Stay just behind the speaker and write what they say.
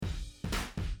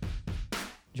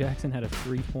Jackson had a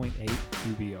 3.8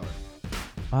 QBR.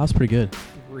 Wow, that's pretty good.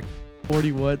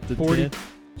 40 what? 40. 10?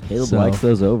 Caleb So- likes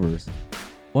those overs.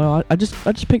 Well, I just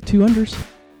picked 2 unders.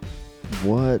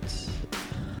 What?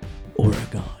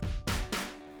 Oregon.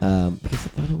 Because I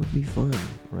thought it would be fun,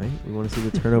 right? We want to see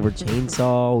the turnover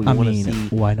chainsaw. We I want to mean,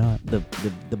 see why not? the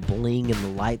bling and the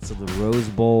lights of the Rose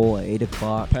Bowl at 8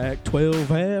 o'clock. Pac-12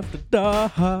 have to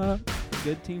die.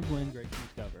 Good teams win, great teams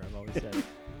cover. I've always said it.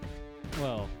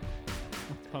 Well,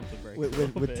 let's pump the brakes a With,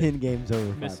 little bit. 10 games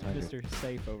over Mis- 500. Mr.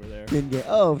 Safe over there. 10 games.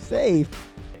 Oh, safe.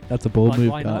 That's a bold Like,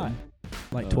 move, why Cotton.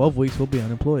 Like Uh, 12 weeks, we'll be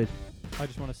unemployed. I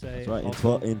just want to say. That's right.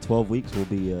 also- In 12 weeks, we'll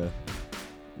be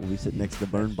sitting next to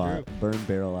the That's true. burn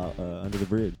barrel out under the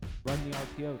bridge. Run the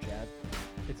RPO, Chad.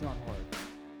 It's not hard.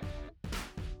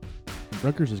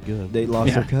 Rutgers is good. They lost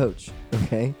Yeah. their coach.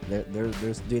 Okay, they're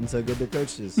doing so good. Their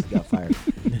coach just got fired.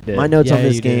 My notes on Yeah,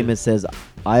 this you game did. it says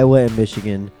Iowa and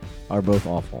Michigan are both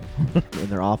awful, and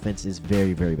their offense is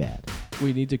very very bad.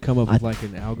 We need to come up with like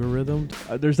an algorithm.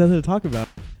 There's nothing to talk about.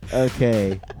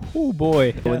 Okay, Oh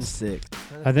boy. 1-6.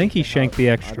 I think he shanked the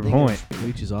extra point.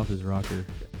 Leach is off his rocker.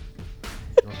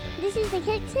 This is the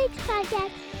Kick Six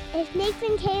Podcast. It's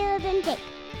Nathan, Caleb, and Jake.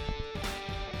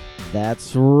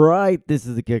 That's right. This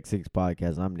is the Kick Six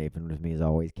Podcast. I'm Nathan. With me as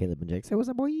always, Caleb and Jake. Say what's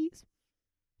up, boys.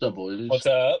 What's up, boys? What's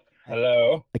up?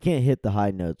 Hello. I can't hit the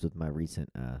high notes with my recent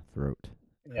throat.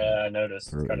 Yeah, I noticed.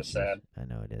 It's throat kind of issues. sad. I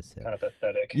know it is sad. Kind of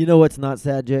pathetic. You know what's not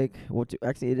sad, Jake?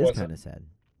 Actually, it is What's kind of sad.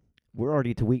 We're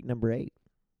already to week number 8.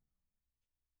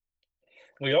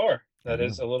 We are. That I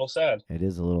is a little sad. It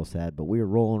is a little sad, but we're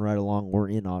rolling right along. We're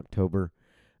in October,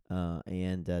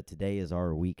 and today is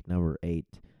our week number 8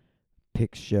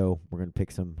 picks show. We're gonna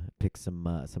pick some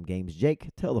games. Jake,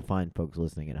 tell the fine folks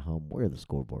listening at home where the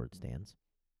scoreboard stands.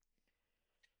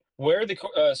 Where the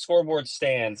scoreboard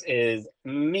stands is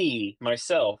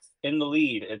myself, in the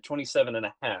lead at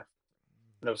 27.5.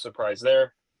 No surprise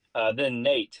there. Then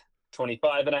Nate,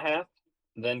 25.5.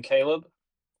 Then Caleb,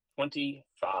 25.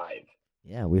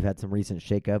 Yeah, we've had some recent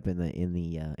shakeup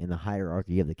in the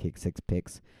hierarchy of the Kick Six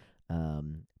picks,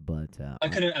 but I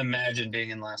couldn't imagine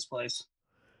being in last place.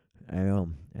 I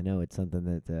know it's something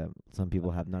that some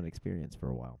people have not experienced for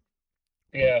a while.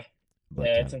 Yeah, But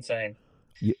yeah, it's insane.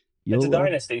 It's you'll, a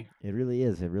dynasty. It really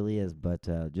is. It really is. But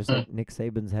just like Nick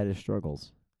Saban's had his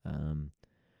struggles, I'm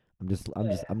just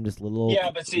little old,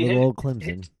 Yeah, but see, little old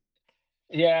Clemson.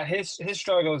 Yeah, his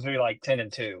struggles are like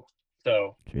 10-2,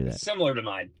 so True that. similar to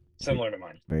mine.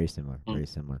 Very similar. Very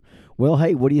similar. Well,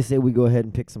 hey, what do you say we go ahead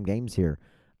and pick some games here?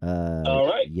 All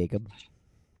right. Jacob.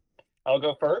 I'll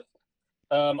go first.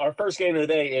 Our first game of the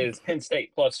day is Penn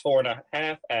State plus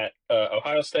 4.5 at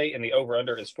Ohio State, and the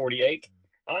over/under is 48.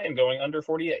 I am going under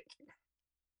 48.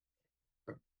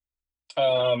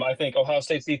 I think Ohio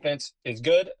State's defense is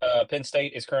good. Penn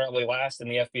State is currently last in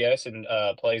the FBS and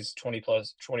plays 20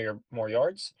 or more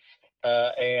yards.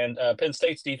 And Penn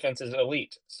State's defense is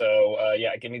elite. So,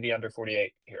 yeah, give me the under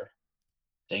 48 here.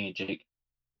 Dang it, Jake.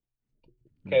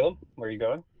 Caleb, where are you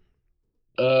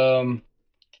going?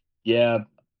 Yeah,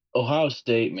 Ohio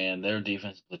State, man, their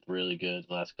defense looked really good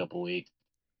the last couple weeks.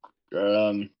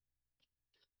 I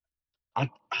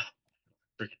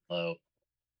freaking low.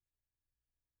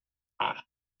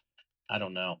 I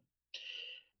don't know.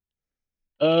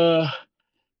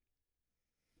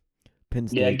 Penn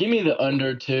State. Yeah, give me the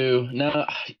under too. No,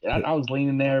 I was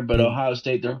leaning there, but Ohio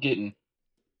State, they're getting.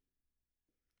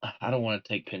 I don't want to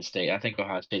take Penn State. I think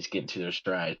Ohio State's getting to their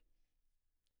stride.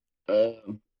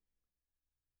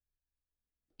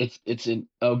 It's in.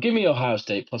 Oh, give me Ohio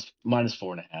State plus minus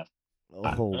 4.5. Oh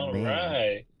All man.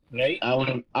 right. Nate?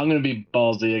 I'm gonna be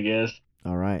ballsy, I guess.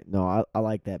 All right. No, I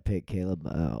like that pick, Caleb.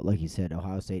 Like you said,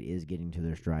 Ohio State is getting to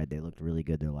their stride. They looked really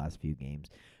good their last few games.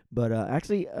 But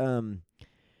actually,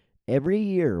 every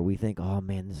year we think, oh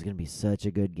man, this is gonna be such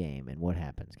a good game, and what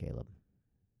happens, Caleb?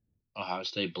 Ohio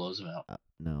State blows them out.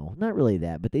 No, not really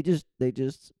that, but they just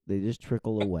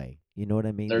trickle away. You know what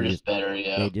I mean? They're just better,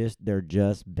 yeah. They're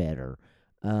just better.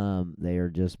 They are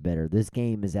just better. This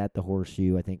game is at the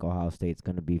Horseshoe. I think Ohio State's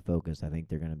going to be focused. I think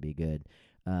they're going to be good.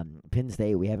 Penn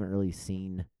State, we haven't really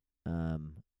seen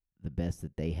the best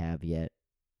that they have yet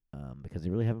because they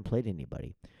really haven't played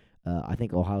anybody. I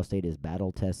think Ohio State is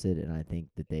battle tested, and I think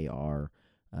that they are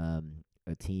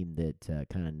a team that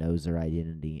kind of knows their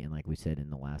identity. And like we said in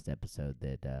the last episode,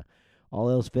 that all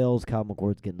else fails, Kyle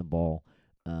McCord's getting the ball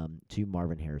to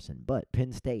Marvin Harrison. But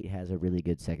Penn State has a really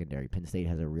good secondary. Penn State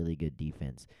has a really good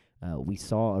defense. We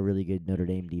saw a really good Notre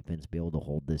Dame defense be able to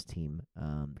hold this team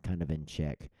kind of in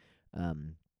check.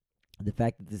 The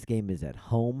fact that this game is at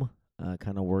home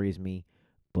kind of worries me,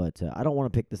 but I don't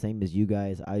want to pick the same as you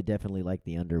guys. I definitely like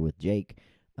the under with Jake.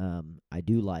 I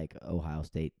do like Ohio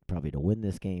State probably to win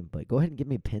this game, but go ahead and give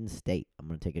me Penn State. I'm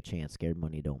going to take a chance. Scared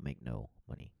money don't make no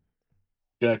money.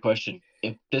 Good question.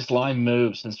 If this line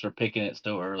moves since we're picking it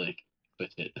so early,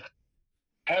 with it.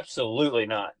 Absolutely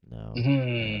not. No.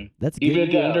 Hmm. That's good. Even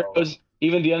No.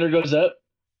 the under goes up?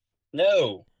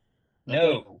 No. No.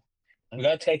 Okay. We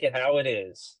got to take it how it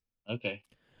is. Okay.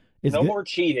 It's No good. more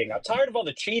cheating. I'm tired of all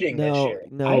the cheating this year.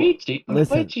 No. I hate cheating. I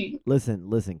Listen, like cheating.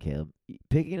 listen, Caleb.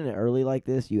 Picking it early like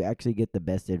this, you actually get the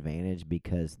best advantage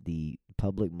because the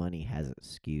public money hasn't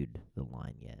skewed the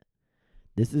line yet.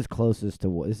 This is as close as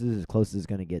it's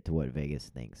going to get to what Vegas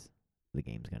thinks the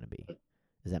game's going to be.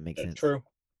 Does that make sense? True.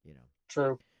 You know.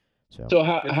 True. So So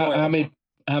Good point.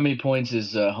 how many points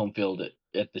is home field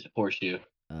at the Horseshoe?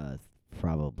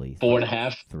 probably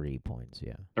 4.5? 3 points,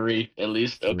 yeah. 3 at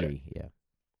least. Okay. 3, yeah.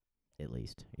 At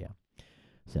least, yeah.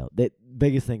 So the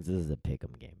biggest things is a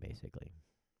pick'em game, basically.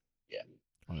 Yeah.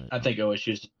 On I think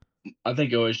OSU's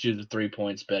 3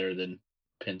 points better than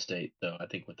Penn State, though. I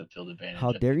think with the field advantage. How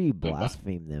I dare think- you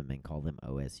blaspheme them and call them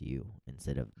OSU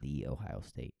instead of the Ohio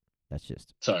State? That's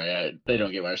just Sorry, they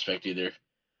don't get my respect either.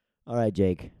 all right,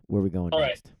 Jake. Where we going All right.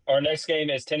 next? Our next game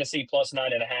is Tennessee plus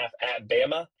 9.5 at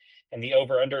Bama, and the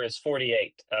over/under is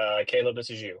 48. Caleb, this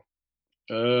is you.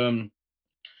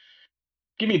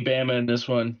 Give me Bama in this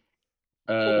one.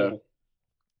 Ooh.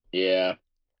 Yeah.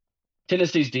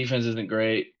 Tennessee's defense isn't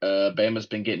great. Bama's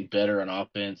been getting better on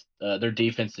offense. Their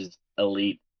defense is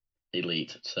elite.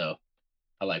 So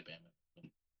I like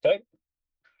Bama.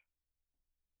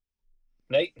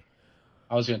 Nate?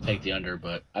 I was gonna take the under,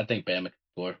 but I think Bama can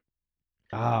score.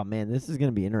 Oh man, this is going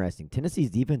to be interesting. Tennessee's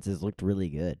defense has looked really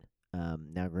good.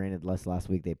 Now, granted, last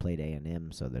week they played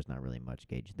A&M, so there's not really much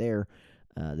gauge there.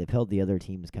 They've held the other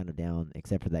teams kind of down,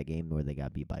 except for that game where they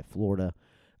got beat by Florida.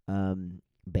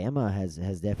 Bama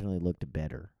has definitely looked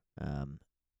better.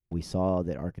 We saw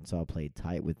that Arkansas played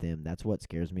tight with them. That's what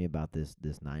scares me about this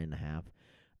 9.5.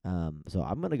 So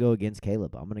I'm going to go against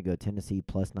Caleb. I'm going to go Tennessee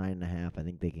plus 9.5. I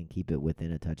think they can keep it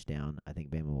within a touchdown. I think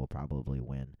Bama will probably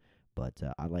win. But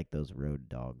I like those road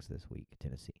dogs this week,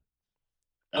 Tennessee.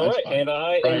 All That's right, fine. and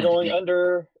I am Brian, going yeah.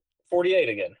 under 48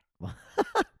 again.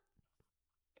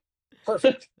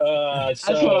 Perfect. That's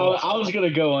what I was gonna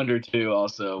go under too.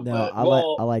 Also, No, but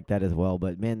I like that as well.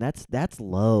 But man, that's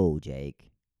low,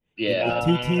 Jake. yeah,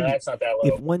 Two teams- That's not that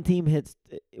low. If one team hits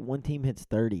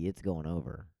 30, it's going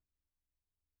over.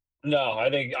 No, I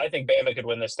think Bama could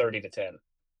win this 30-10.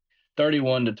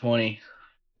 31-20.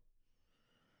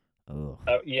 Ugh.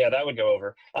 Yeah, that would go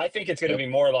over. I think it's going to be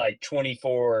more like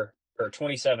 24 or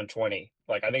 27-20.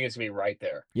 Like, I think it's going to be right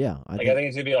there. Yeah, I think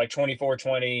it's going to be like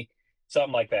 24-20,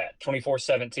 something like that.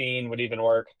 24-17 would even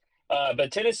work.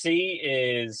 But Tennessee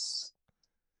is,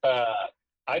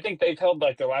 I think they've held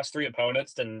like their last 3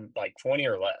 opponents in like 20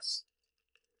 or less,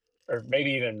 or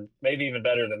maybe even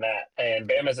better than that. And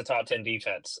Bama's a top 10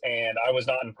 defense, and I was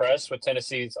not impressed with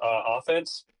Tennessee's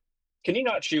offense. Can you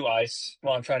not chew ice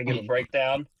while I'm trying to give a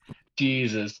breakdown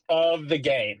Jesus. of the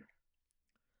game?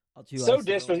 So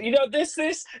disrespectful. You know, this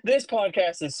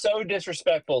podcast is so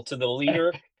disrespectful to the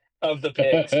leader of the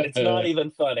picks. It's not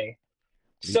even funny.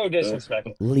 So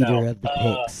disrespectful. Leader of the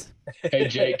picks. Hey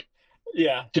Jake,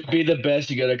 Yeah, to be the best,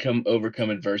 you gotta overcome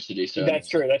adversity. So that's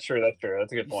true. That's a good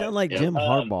You point. sound like Yeah. Jim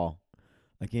Harbaugh.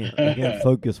 I can't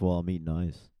focus while I'm eating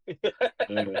ice.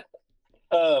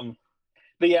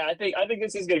 But yeah, I think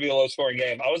this is going to be a low scoring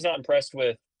game. I was not impressed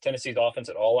with Tennessee's offense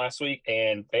at all last week,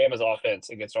 and Bama's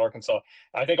offense against Arkansas.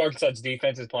 I think Arkansas's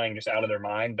defense is playing just out of their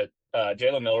mind, but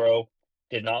Jalen Milroe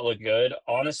did not look good.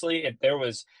 Honestly, there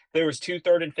was 2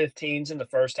 3rd and 15s in the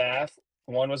first half.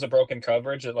 One was a broken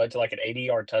coverage that led to like an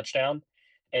 80-yard touchdown,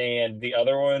 and the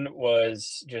other one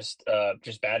was just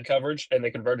bad coverage, and they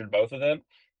converted both of them.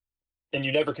 And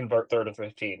you never convert 3rd and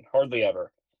 15, hardly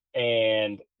ever.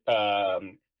 And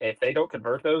if they don't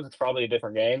convert those, it's probably a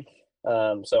different game.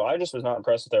 So I just was not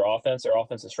impressed with their offense. Their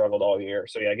offense has struggled all year.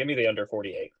 So yeah, give me the under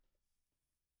 48.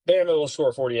 Bama will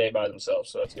score 48 by themselves,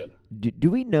 so that's good.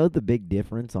 Do we know the big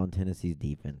difference on Tennessee's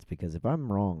defense? Because if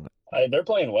I'm wrong, They're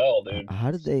playing well, dude. how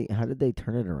did they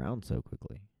turn it around so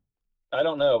quickly? I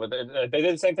don't know, but they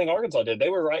did the same thing Arkansas did. They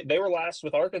were right. They were last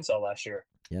with Arkansas last year.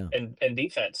 Yeah. In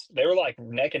defense, they were like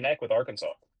neck and neck with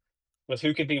Arkansas, with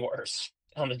who could be worse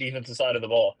on the defensive side of the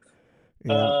ball.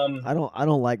 Yeah. I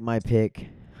don't like my pick.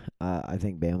 I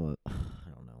think Bama. I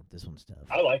don't know. This one's tough.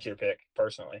 I like your pick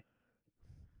personally.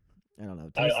 I don't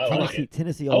know. I like it.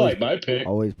 Tennessee I always, like my pick.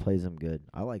 always plays them good.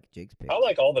 I like Jake's pick. I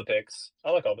like all the picks. I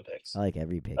like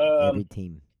every pick. Every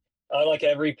team. I like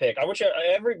every pick. I wish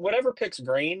whatever picks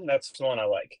green. That's the one I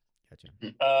like. Gotcha.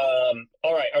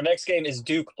 All right. Our next game is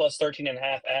Duke plus 13.5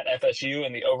 at FSU,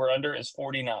 and the over/under is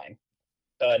 49.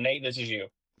 Nate, this is you.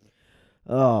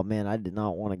 Oh man, I did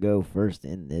not want to go first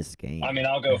in this game. I mean,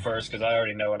 I'll go first because I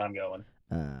already know when I'm going.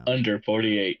 Under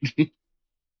 48.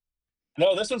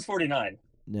 No, this one's 49.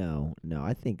 No.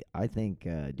 I think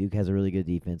Duke has a really good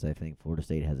defense. I think Florida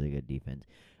State has a good defense.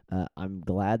 I'm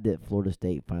glad that Florida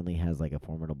State finally has like a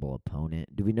formidable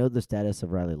opponent. Do we know the status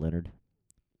of Riley Leonard?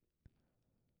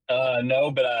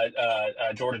 No, but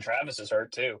Jordan Travis is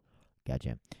hurt too.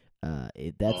 Gotcha.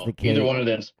 That's the case. Either one of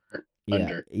them's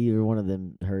under. Either one of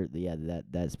them hurt. Yeah,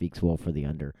 that speaks well for the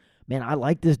under. Man, I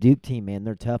like this Duke team, man.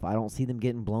 They're tough. I don't see them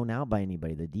getting blown out by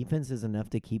anybody. The defense is enough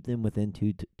to keep them within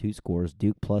two scores.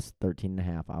 Duke plus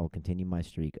 13.5. I will continue my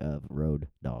streak of road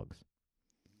dogs.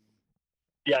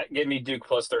 Yeah, give me Duke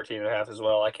plus 13.5 as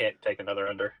well. I can't take another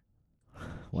under.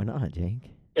 Why not,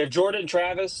 Jake? If Jordan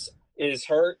Travis is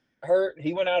hurt,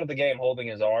 he went out of the game holding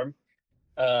his arm.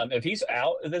 If he's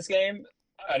out of this game,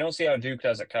 I don't see how Duke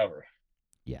doesn't cover.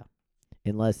 Yeah.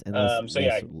 Unless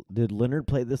did Leonard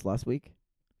play this last week?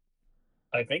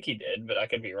 I think he did, but I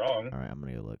could be wrong. All right, I'm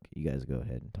going to go look. You guys go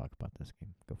ahead and talk about this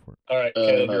game. Go for it. All right,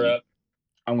 Caleb, you're up.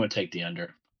 I'm going to take the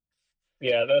under.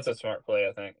 Yeah, that's a smart play,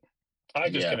 I think.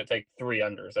 I'm just going to take 3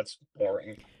 unders. That's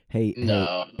boring. Hey,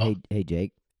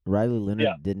 Jake. Riley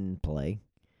Leonard didn't play,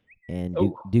 and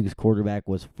Duke's quarterback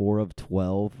was 4 of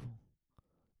 12.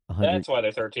 That's why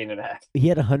they're 13.5. He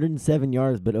had 107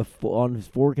 yards, but on his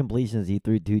 4 completions, he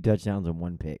threw 2 touchdowns and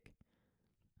 1 pick.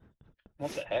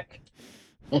 What the heck?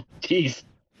 Jeez.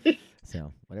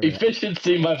 So whatever.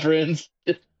 Efficiency, my friends.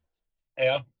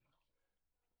 Yeah.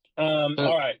 All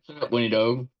right. Winnie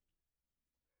Dog.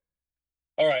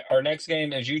 All right. Our next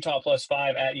game is Utah plus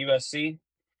 5 at USC,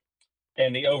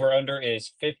 and the over/under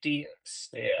is 56.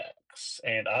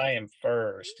 And I am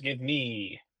first. Give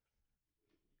me.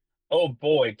 Oh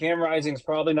boy, Cam Rising's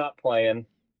probably not playing.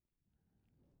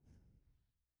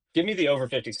 Give me the over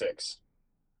 56.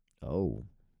 Oh,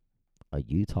 a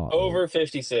Utah over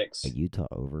 56. A Utah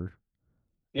over.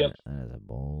 Yep, that is a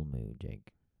bold move,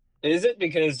 Jake. Is it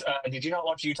because did you not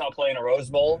watch Utah play in a Rose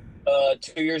Bowl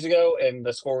 2 years ago, and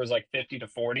the score was like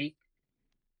 50-40?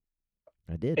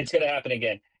 I did. It's gonna happen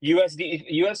again.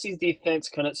 USC's defense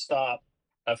couldn't stop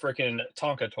a freaking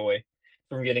Tonka toy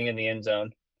from getting in the end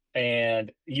zone.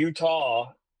 And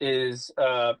Utah is,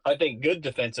 I think, good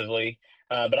defensively,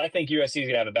 but I think USC is going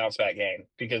to have a bounce-back game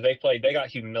because they got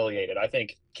humiliated. I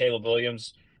think Caleb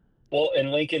Williams,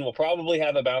 and Lincoln will probably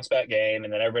have a bounce-back game,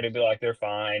 and then everybody will be like, they're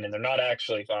fine, and they're not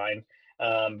actually fine.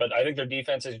 But I think their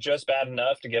defense is just bad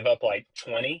enough to give up like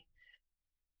 20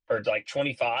 or like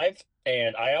 25,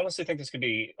 and I honestly think this could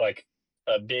be like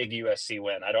a big USC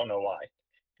win. I don't know why,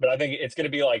 but I think it's going to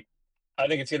be like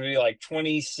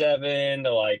 27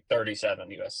 to like 37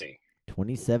 USC.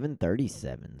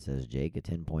 27-37 says Jake, a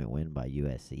 10-point win by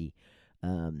USC.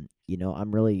 I'm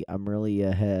really. Oh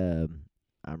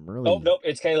nope,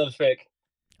 it's Caleb's pick.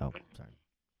 Oh, sorry.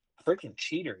 Freaking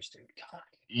cheaters, dude. God.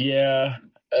 Yeah,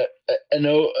 an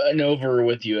over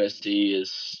with USC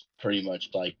is pretty much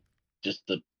like just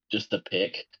the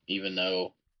pick, even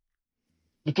though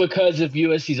because if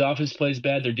USC's offense plays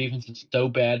bad, their defense is so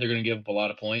bad they're going to give up a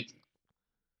lot of points.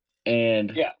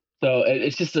 And so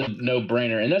it's just a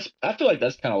no-brainer, and I feel like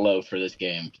that's kind of low for this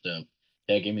game. So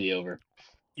yeah, give me the over.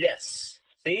 Yes.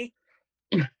 See.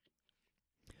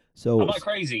 So I'm not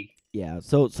crazy. Yeah.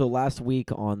 So last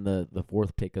week on the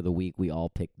 4th pick of the week, we all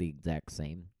picked the exact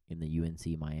same in the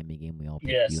UNC Miami game. We all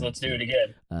picked UNC. Let's do it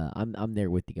again. I'm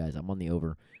there with you guys. I'm on the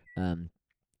over.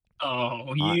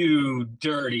 You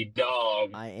dirty dog.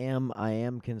 I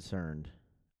am concerned.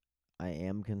 I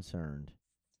am concerned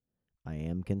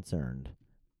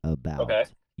about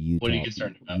Utah. What are you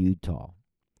concerned about? Utah.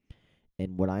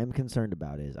 And what I am concerned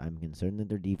about is I'm concerned that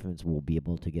their defense will be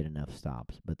able to get enough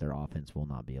stops, but their offense will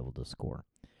not be able to score.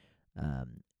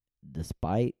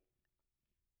 Despite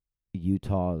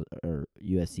Utah or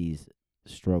USC's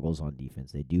struggles on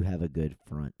defense, they do have a good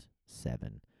front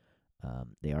 7.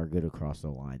 They are good across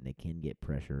the line. They can get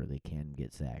pressure. They can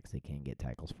get sacks. They can get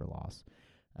tackles for loss.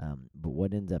 But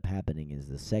what ends up happening is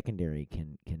the secondary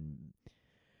can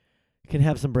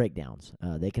have some breakdowns.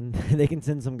 They can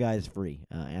send some guys free.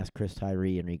 Ask Chris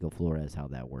Tyree, Enrico Flores how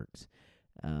that works.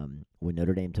 When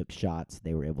Notre Dame took shots,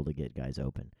 they were able to get guys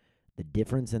open. The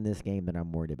difference in this game that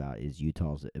I'm worried about is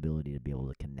Utah's ability to be able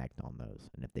to connect on those.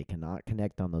 And if they cannot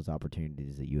connect on those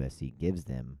opportunities that USC gives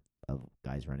them of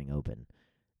guys running open,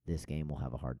 this game will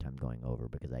have a hard time going over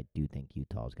because I do think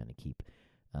Utah is going to keep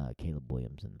Caleb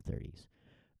Williams in the 30s.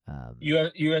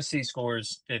 USC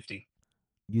scores 50.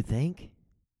 You think?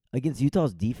 Against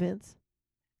Utah's defense?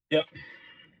 Yep.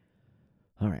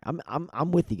 All right,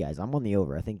 I'm with you guys. I'm on the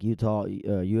over. I think Utah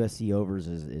USC overs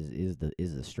is the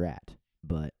strat,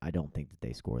 but I don't think that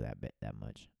they score that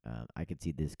much. I could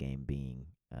see this game being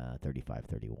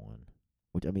 35-31,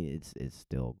 which I mean it's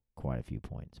still quite a few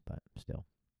points, but still.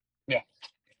 Yeah.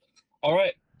 All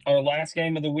right. Our last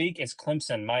game of the week is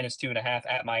Clemson -2.5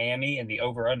 at Miami, and the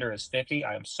over/under is 50.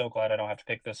 I am so glad I don't have to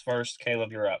pick this first.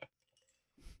 Caleb, you're up.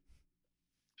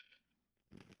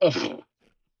 Ugh,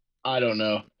 I don't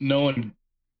know. No one.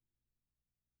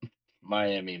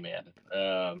 Miami, man.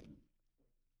 I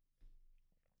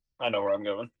know where I'm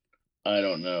going. I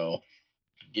don't know.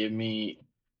 Give me.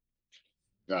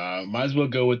 Might as well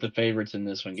go with the favorites in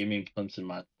this one. Give me Clemson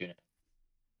 -2.5.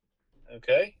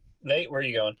 Okay. Nate, where are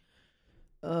you going?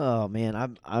 Oh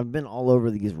man, I've been all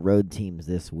over these road teams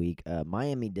this week.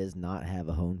 Miami does not have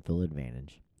a home field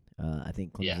advantage. I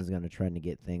think Clemson's going to try to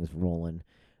get things rolling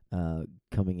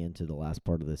coming into the last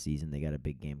part of the season. They got a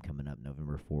big game coming up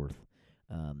November 4th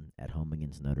at home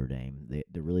against Notre Dame.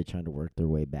 They're really trying to work their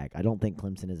way back. I don't think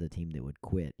Clemson is a team that would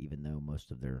quit, even though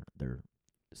most of their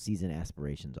season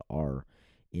aspirations are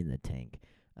in the tank.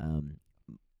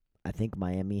 I think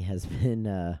Miami has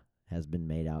been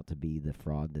made out to be the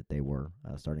fraud that they were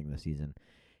starting the season.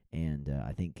 And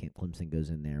I think Clemson goes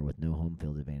in there with no home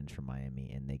field advantage for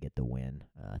Miami, and they get the win.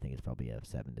 I think it's probably a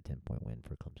 7 to 10 point win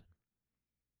for Clemson.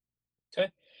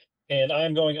 Okay. And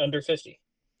I'm going under 50.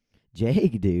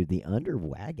 Jake, dude, the under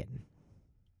wagon.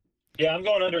 Yeah, I'm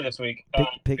going under this week.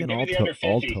 Picking give me the all under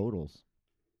 50. totals.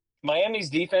 Miami's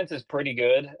defense is pretty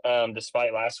good,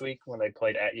 despite last week when they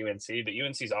played at UNC, but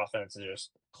UNC's offense is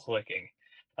just clicking.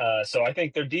 So I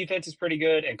think their defense is pretty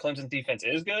good, and Clemson's defense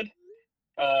is good.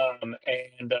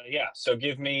 So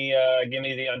give me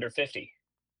the under 50.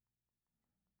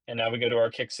 And now we go to our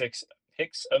kick six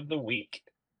picks of the week.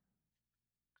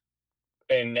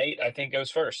 And Nate, I think,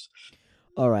 goes first.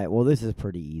 All right, well, this is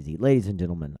pretty easy. Ladies and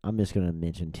gentlemen, I'm just going to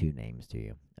mention two names to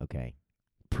you, okay?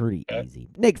 Pretty easy.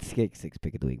 Next kick six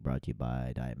pick of the week brought to you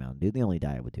by Diet Mountain Dew, the only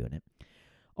diet with doing it.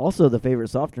 Also, the favorite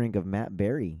soft drink of Matt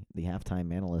Berry, the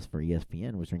halftime analyst for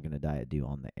ESPN, was drinking a Diet Dew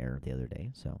on the air the other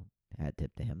day, so hat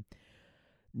tip to him.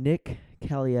 Nick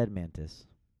Kaliadmantis.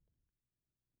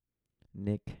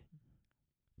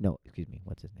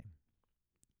 What's his name?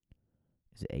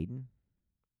 Is it Aiden?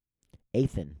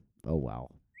 Athan. Oh, wow.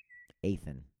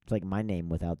 Athan. It's like my name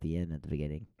without the N at the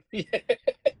beginning.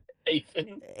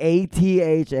 Athan.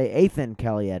 A-T-H-A. Athan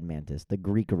Kaliadmantis, the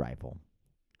Greek rifle.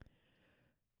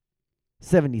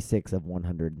 76 of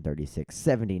 136,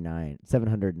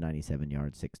 797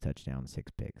 yards, 6 touchdowns,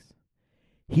 6 picks.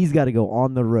 He's got to go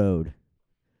on the road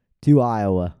to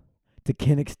Iowa, to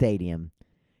Kinnick Stadium,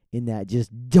 in that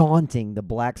just daunting the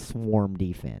Black Swarm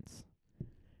defense.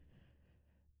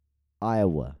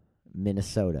 Iowa,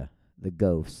 Minnesota, the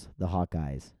Ghosts, the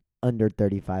Hawkeyes, under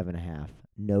 35.5.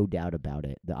 No doubt about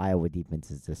it. The Iowa defense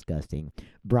is disgusting.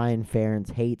 Brian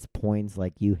Ferentz hates points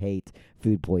like you hate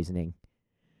food poisoning.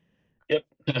 Yep.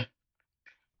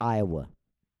 Iowa,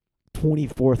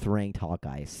 24th ranked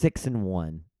Hawkeyes,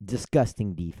 6-1.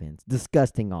 Disgusting defense,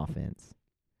 disgusting offense.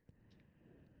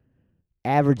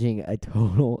 Averaging a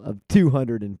total of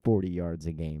 240 yards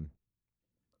a game.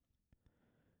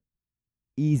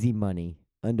 Easy money,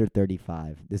 under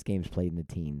 35. This game's played in the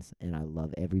teens, and I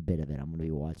love every bit of it. I'm going to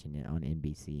be watching it on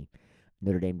NBC.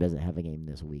 Notre Dame doesn't have a game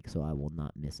this week, so I will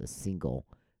not miss a single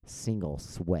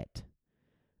sweat,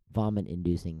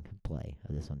 vomit-inducing play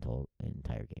of this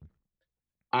entire game.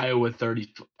 Iowa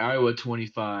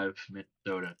 25,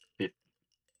 Minnesota 50.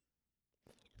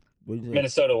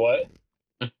 Minnesota what?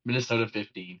 Minnesota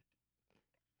 15.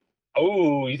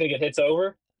 Oh, you think it hits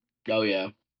over? Oh, yeah.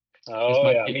 Oh,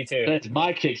 yeah, me too. That's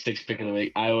my kick six pick of the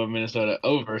week. Iowa, Minnesota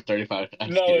over 35.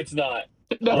 No, it's not.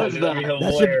 No, it's not.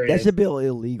 That should be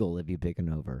illegal if you pick an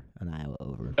Iowa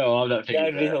over. No, I'm not picking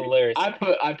That'd be hilarious.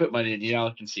 I put mine in.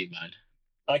 Y'all can see mine.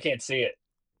 I can't see it.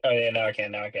 Oh, yeah, now I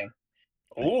can.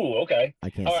 Ooh, okay. I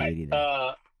can't see it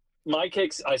either.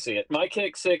 I see it. My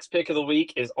kick six pick of the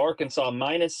week is Arkansas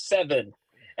 -7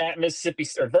 at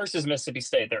versus Mississippi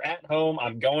State. They're at home.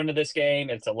 I'm going to this game.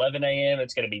 It's 11 a.m.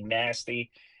 It's going to be nasty.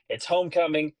 It's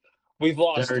homecoming. We've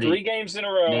lost 3 games in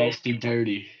a row. Nasty,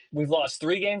 dirty. We've lost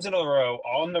 3 games in a row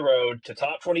on the road to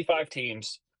top 25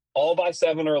 teams, all by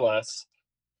 7 or less.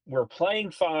 We're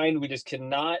playing fine. We just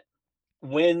cannot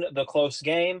win the close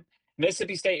game.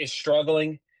 Mississippi State is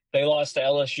struggling. They lost to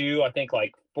LSU, I think,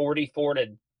 like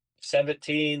 44-17.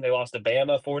 They lost to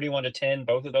Bama 41-10.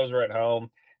 Both of those were at home.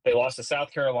 They lost to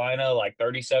South Carolina like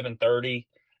 37-30.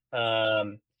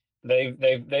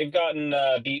 They've gotten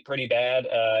beat pretty bad,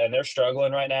 and they're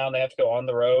struggling right now. And they have to go on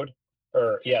the road.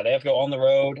 they have to go on the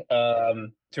road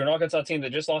to an Arkansas team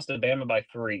that just lost to Bama by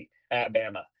 3 at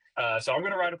Bama. So I'm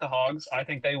going to ride with the Hogs. I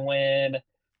think they win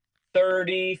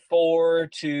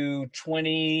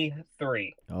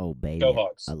 34-23. Oh, baby. Go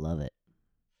Hogs. I love it.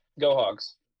 Go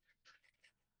Hogs.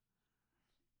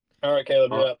 All right,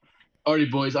 Caleb, you're up.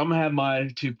 Alrighty, boys. I'm gonna have my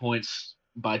 2 points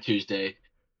by Tuesday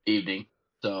evening.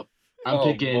 So I'm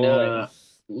picking boy.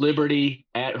 Liberty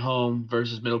at home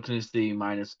versus Middle Tennessee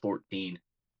 -14.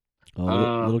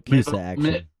 Oh, little CUSA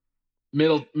action.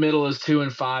 Middle is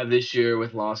 2-5 this year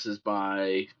with losses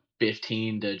by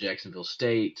 15 to Jacksonville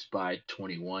State, by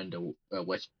 21 to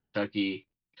West Kentucky,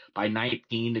 by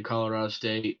 19 to Colorado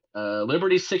State.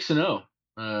 Liberty's 6-0.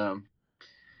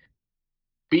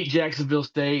 Beat Jacksonville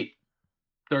State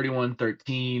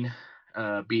 31-13.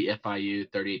 Beat FIU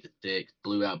 38-6.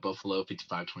 Blew out Buffalo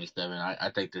 55-27. I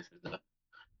think this is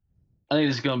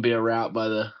going to be a rout by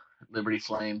the Liberty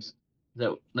Flames.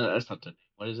 No, that's not the.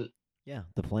 What is it? Yeah,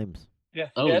 the Flames. Yeah.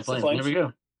 Oh, yeah, the it's the Flames. Flames. There we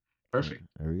go. Perfect.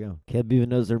 There we go. Caleb even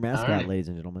knows their mascot, right. ladies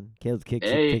and gentlemen. Caleb's Pick of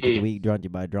Hey. the Week, brought to you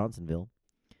by Johnsonville.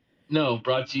 No,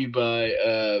 brought to you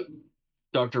by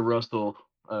Dr. Russell.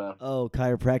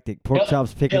 Chiropractic. Pork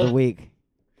chops Pick of the Week.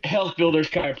 Health Builders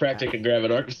Chiropractic in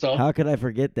Gravette, Arkansas. How could I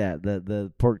forget that?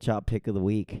 The pork chop Pick of the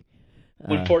Week.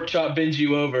 When pork chop bends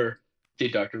you over, see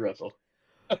Dr. Russell.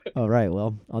 All right.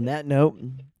 Well, on that note,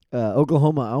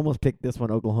 Oklahoma. I almost picked this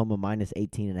one. Oklahoma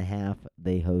 -18.5.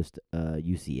 They host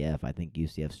UCF. I think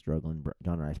UCF's struggling.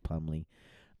 John Rice Plumlee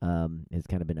has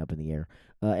kind of been up in the air.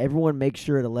 Everyone, make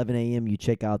sure at 11 a.m. you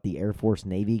check out the Air Force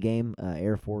Navy game.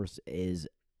 Air Force is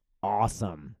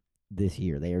awesome this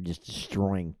year. They are just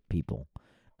destroying people.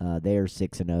 They are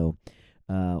 6-0.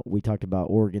 We talked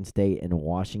about Oregon State and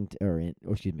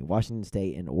Washington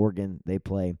State and Oregon. They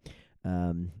play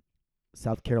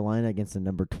South Carolina against the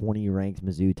number 20 ranked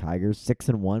Mizzou Tigers.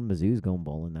 6-1. Mizzou's going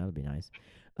bowling. That'll be nice.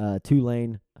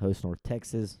 Tulane hosts North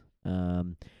Texas.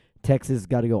 Texas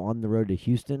got to go on the road to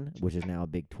Houston, which is now a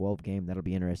Big 12 game. That'll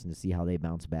be interesting to see how they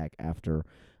bounce back after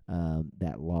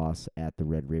that loss at the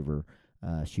Red River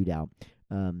shootout.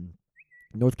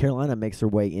 North Carolina makes their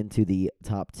way into the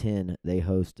top 10. They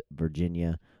host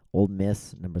Virginia. Ole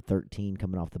Miss, number 13,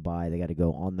 coming off the bye. They got to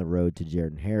go on the road to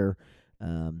Jordan-Hare.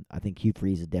 I think Hugh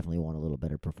Freeze has definitely won a little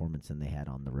better performance than they had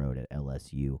on the road at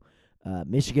LSU.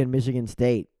 Michigan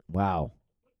State. Wow,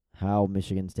 how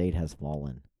Michigan State has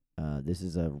fallen. This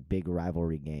is a big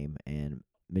rivalry game, and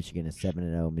Michigan is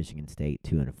 7-0. Michigan State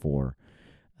 2-4.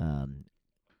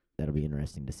 That'll be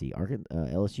interesting to see.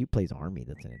 LSU plays Army.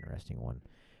 That's an interesting one.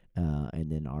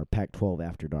 And then our Pac-12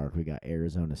 after dark, we got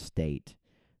Arizona State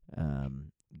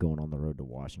going on the road to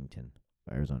Washington.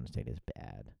 Arizona State is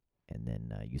bad. And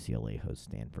then UCLA hosts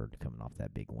Stanford coming off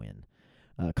that big win.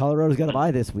 Colorado's got a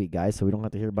bye this week, guys, so we don't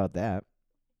have to hear about that.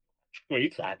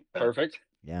 Sweet. Perfect.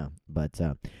 Yeah, but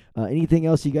anything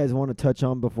else you guys want to touch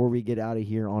on before we get out of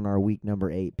here on our week number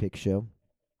 8 pick show?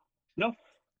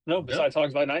 No, besides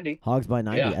Hogs by 90. Hogs by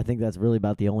 90. Yeah. I think that's really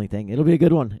about the only thing. It'll be a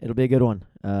good one.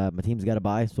 My team's got a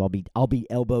bye, so I'll be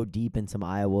elbow deep in some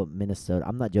Iowa, Minnesota.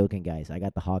 I'm not joking, guys. I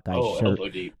got the Hawkeye shirt. Elbow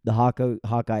deep. The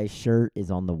Hawkeye shirt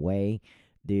is on the way.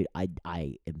 Dude, I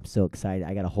am so excited.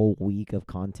 I got a whole week of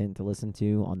content to listen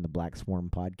to on the Black Swarm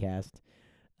podcast.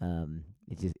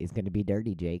 It's going to be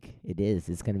dirty, Jake. It is.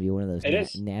 It's going to be one of those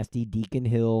nasty Deacon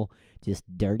Hill, just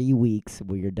dirty weeks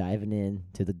where you're diving in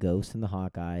to the Ghosts and the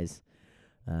Hawkeyes.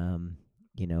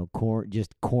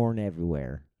 Corn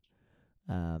everywhere.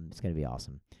 It's going to be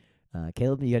awesome.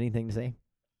 Caleb, you got anything to say?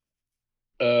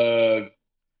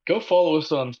 Go follow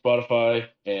us on Spotify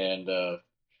and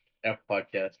Apple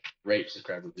Podcast. Rate,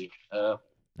 subscribe, review.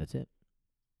 That's it.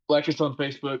 Like us on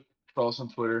Facebook. Follow us on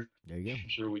Twitter. There you go. I'm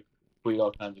sure we tweet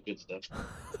all kinds of good stuff.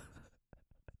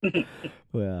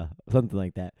 Well, something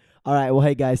like that. All right. Well,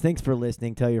 hey, guys, thanks for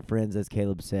listening. Tell your friends, as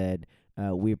Caleb said.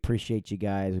 We appreciate you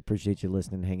guys. We appreciate you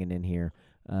listening, hanging in here.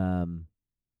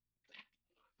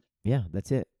 Yeah,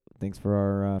 that's it. Thanks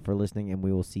for listening, and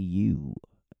we will see you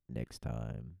next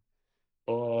time.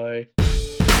 Bye.